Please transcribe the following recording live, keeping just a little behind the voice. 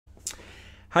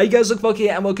Hi guys, Luke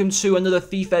here and welcome to another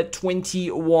FIFA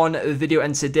 21 video,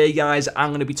 and today guys I'm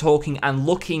going to be talking and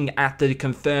looking at the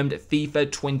confirmed FIFA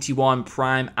 21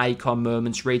 Prime Icon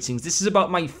Moments ratings. This is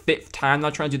about my 5th time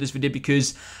now trying to do this video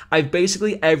because I've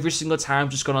basically every single time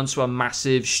just gone onto a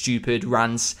massive stupid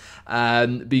rant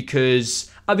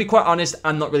because I'll be quite honest,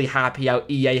 I'm not really happy how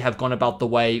EA have gone about the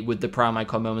way with the Prime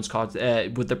Icon Moments cards,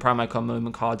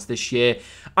 Moment cards this year.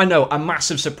 I know, a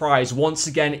massive surprise. Once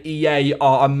again, EA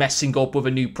are messing up with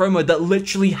a new promo that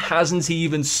literally hasn't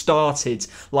even started.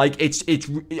 Like,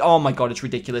 oh my god, it's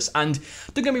ridiculous. And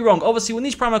don't get me wrong, obviously when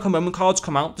these Prime Icon Moment cards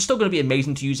come out, they're still going to be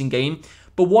amazing to use in game.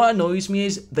 But what annoys me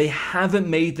is they haven't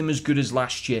made them as good as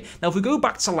last year. Now, if we go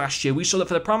back to last year, we saw that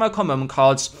for the Prime Icon Moment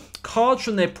cards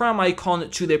from their Prime Icon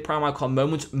to their Prime Icon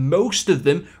Moment, most of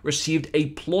them received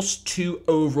a +2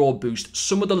 overall boost.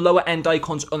 Some of the lower end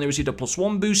icons only received a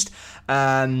 +1 boost,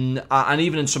 and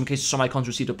even in some cases, some icons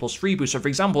received a +3 boost. So, for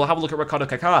example, have a look at Ricardo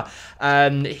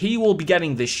Kaká. He will be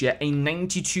getting this year a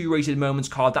 92 rated Moments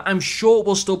card that I'm sure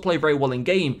will still play very well in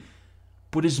game.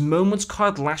 But his Moments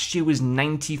card last year was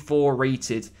 94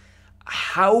 rated.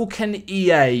 How can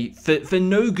EA, for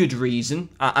no good reason,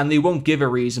 and they won't give a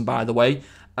reason, by the way,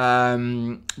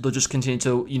 they'll just continue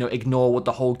to, ignore what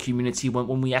the whole community want.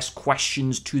 When we ask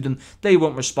questions to them, they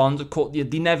won't respond. Of course,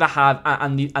 they never have,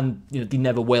 and they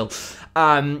never will.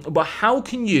 But how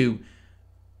can you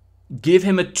give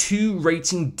him a 2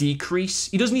 rating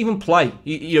decrease? He doesn't even play.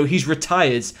 He's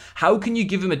retired. How can you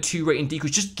give him a 2 rating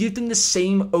decrease? Just give them the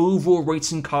same overall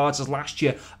rating cards as last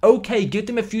year. Okay, give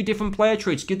them a few different player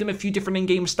traits. Give them a few different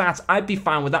in-game stats. I'd be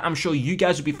fine with that. I'm sure you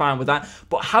guys would be fine with that.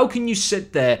 But how can you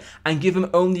sit there and give him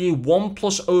only a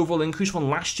 1+ overall increase when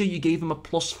last year you gave him a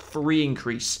 +3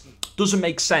 increase? Doesn't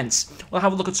make sense. We'll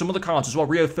have a look at some other cards as well.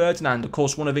 Rio Ferdinand, of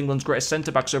course, one of England's greatest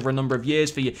centre-backs over a number of years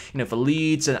for for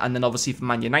Leeds and then obviously for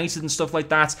Man United and stuff like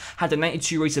that. Had a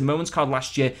 92 rated Moments card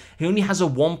last year. He only has a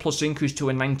 1+ increase to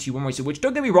a 91 rated, which,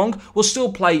 don't get me wrong, will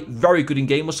still play very good in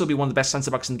game. Will still be one of the best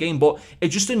centre-backs in the game, but it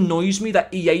just annoys me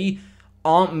that EA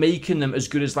aren't making them as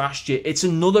good as last year. It's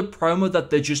another promo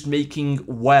that they're just making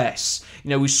worse.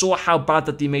 We saw how bad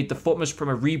that they made the Footmas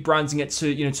promo, rebranding it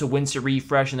to to Winter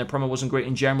Refresh, and the promo wasn't great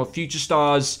in general. Future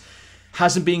Stars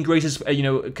hasn't been great as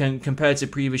compared to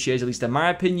previous years, at least in my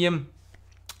opinion.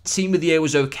 Team of the Year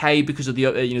was okay because of the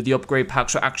the upgrade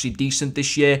packs are actually decent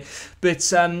this year, but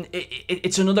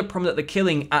it's another promo that they're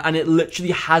killing, and it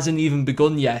literally hasn't even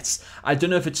begun yet. I don't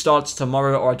know if it starts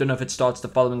tomorrow or I don't know if it starts the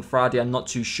following Friday. I'm not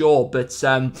too sure, but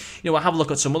I'll have a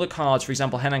look at some other cards. For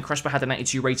example, Hernan Crespo had a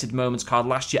 92 rated Moments card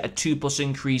last year, a 2+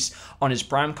 increase on his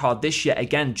Prime card. This year,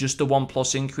 again, just a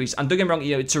 1+ increase. And don't get me wrong,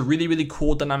 it's a really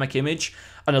cool dynamic image,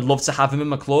 and I'd love to have him in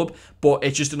my club, but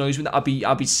it just annoys me that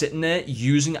I'll be sitting there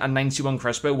using a 91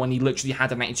 Crespo when he literally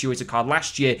had a 92 rated card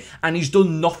last year, and he's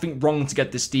done nothing wrong to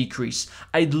get this decrease.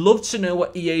 I'd love to know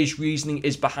what EA's reasoning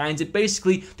is behind it.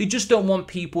 Basically, they just don't want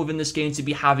people within this game to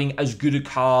be having as good of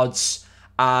cards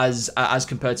as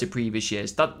compared to previous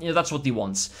years. That's what they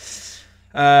want.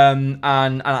 And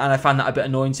I find that a bit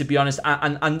annoying, to be honest.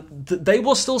 And they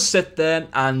will still sit there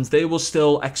and they will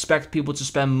still expect people to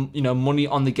spend money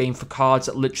on the game for cards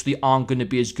that literally aren't going to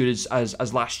be as good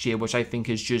as last year, which I think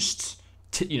is just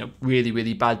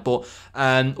really bad. But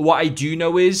what I do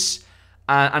know is,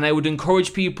 and I would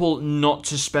encourage people not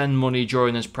to spend money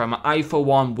during this promo. I, for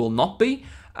one, will not be.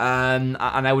 And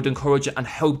I would encourage it and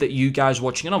hope that you guys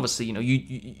watching, and obviously,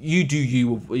 you do you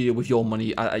with your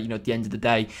money, at the end of the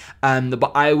day.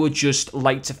 But I would just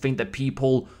like to think that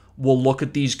people will look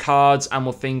at these cards and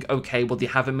will think, okay, well, they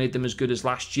haven't made them as good as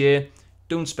last year.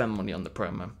 Don't spend money on the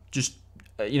promo. Just,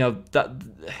 that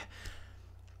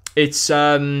it's,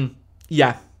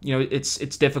 yeah,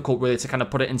 it's difficult really to kind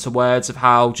of put it into words of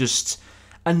how just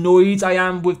annoyed I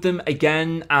am with them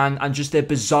again, and just their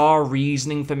bizarre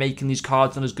reasoning for making these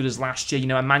cards not as good as last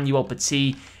year. Emmanuel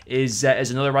Petit is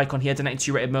another icon. He had a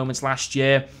 92 rated Moments last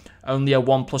year, only a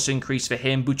 1+ increase for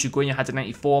him. Buchagueña had a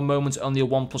 94 Moments, only a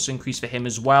 1+ increase for him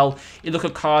as well. You look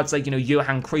at cards like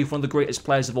Johan Cruyff, one of the greatest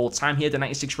players of all time. He had a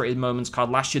 96 rated Moments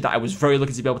card last year that I was very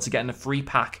lucky to be able to get in a free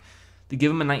pack. They give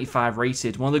him a 95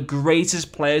 rated, one of the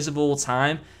greatest players of all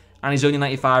time, and he's only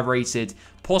 95 rated.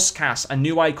 Puskas, a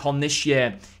new icon this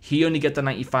year, he only get the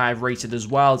 95 rated as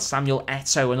well. Samuel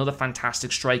Eto'o, another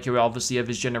fantastic striker, obviously, of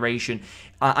his generation.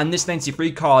 And this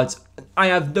 93 card, I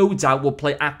have no doubt, will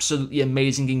play absolutely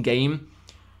amazing in game.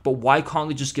 But why can't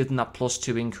they just give them that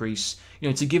 +2 increase?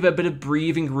 To give a bit of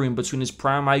breathing room between his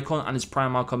Prime Icon and his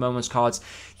Prime Icon Moments cards.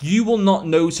 You will not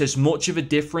notice much of a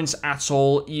difference at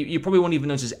all. You probably won't even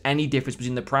notice any difference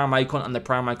between the Prime Icon and the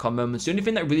Prime Icon Moments. The only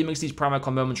thing that really makes these Prime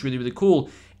Icon Moments really cool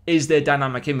is their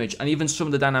dynamic image. And even some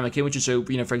of the dynamic images, so,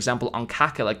 you know, for example, on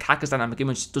Kaka, like Kaka's dynamic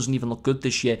image doesn't even look good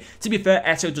this year. To be fair,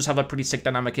 Eto does have a pretty sick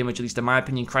dynamic image, at least in my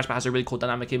opinion. Crespo has a really cool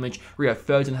dynamic image. Rio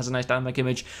Ferdinand has a nice dynamic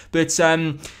image. But,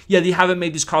 yeah, they haven't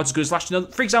made these cards as good as last year.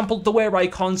 For example, the wear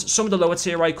icons, some of the lower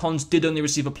tier icons did only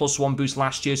receive a +1 boost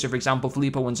last year. So, for example,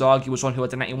 Filippo Inzaghi was one who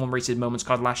had a 91 rated moments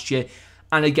card last year.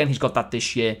 And again, he's got that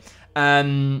this year.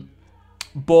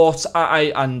 But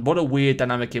and what a weird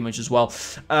dynamic image as well.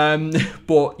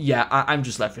 But yeah, I'm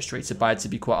just left frustrated by it, to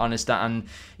be quite honest. And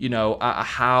you know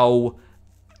how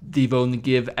they've only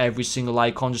give every single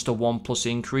icon just a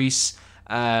 1+ increase.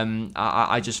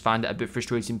 I just find it a bit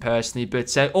frustrating personally.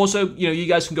 But also, you know, you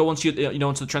guys can go onto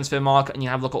onto the transfer market and you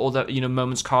have a look at all the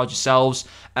moments cards yourselves.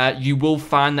 You will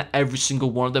find that every single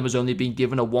one of them has only been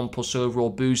given a 1+ overall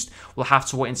boost. We'll have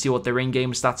to wait and see what their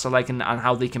in-game stats are like and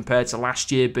how they compare to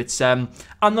last year. But I'm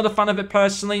not a fan of it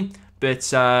personally. But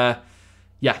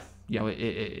yeah. You know,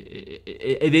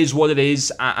 it is what it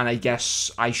is, and I guess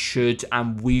I should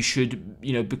and we should,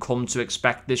 become to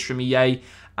expect this from EA.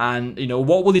 And,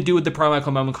 what will they do with the Prime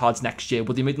Icon Moment cards next year?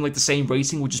 Will they make them like the same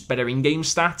rating with just better in-game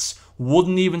stats?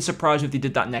 Wouldn't even surprise me if they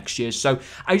did that next year. So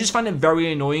I just find it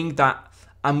very annoying that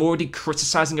I'm already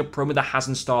criticizing a promo that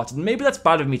hasn't started. And maybe that's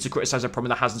bad of me to criticize a promo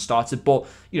that hasn't started, but,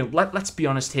 let's be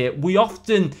honest here. We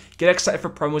often get excited for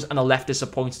promos and are left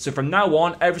disappointed. So from now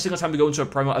on, every single time we go into a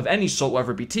promo of any sort,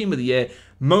 whether it be Team of the Year,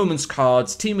 Moments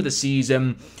cards, Team of the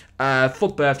Season,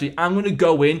 FUT Birthday, I'm going to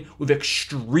go in with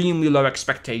extremely low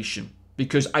expectation,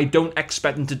 because I don't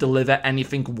expect them to deliver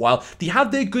anything well. They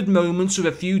have their good moments with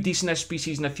a few decent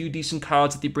SBCs and a few decent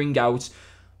cards that they bring out,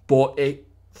 but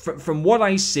from what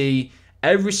I see,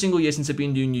 every single year since I've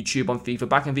been doing YouTube on FIFA,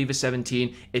 back in FIFA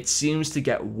 17, it seems to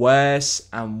get worse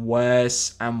and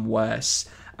worse and worse.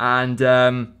 And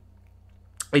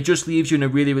it just leaves you in a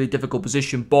really, really difficult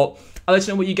position. But I'll let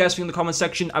you know what you guys think in the comment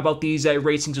section about these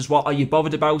ratings as well. Are you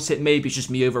bothered about it? Maybe it's just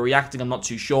me overreacting. I'm not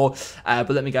too sure. But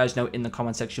let me guys know in the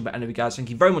comment section. But anyway, guys, thank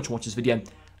you very much for watching this video.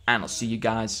 And I'll see you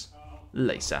guys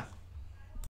later.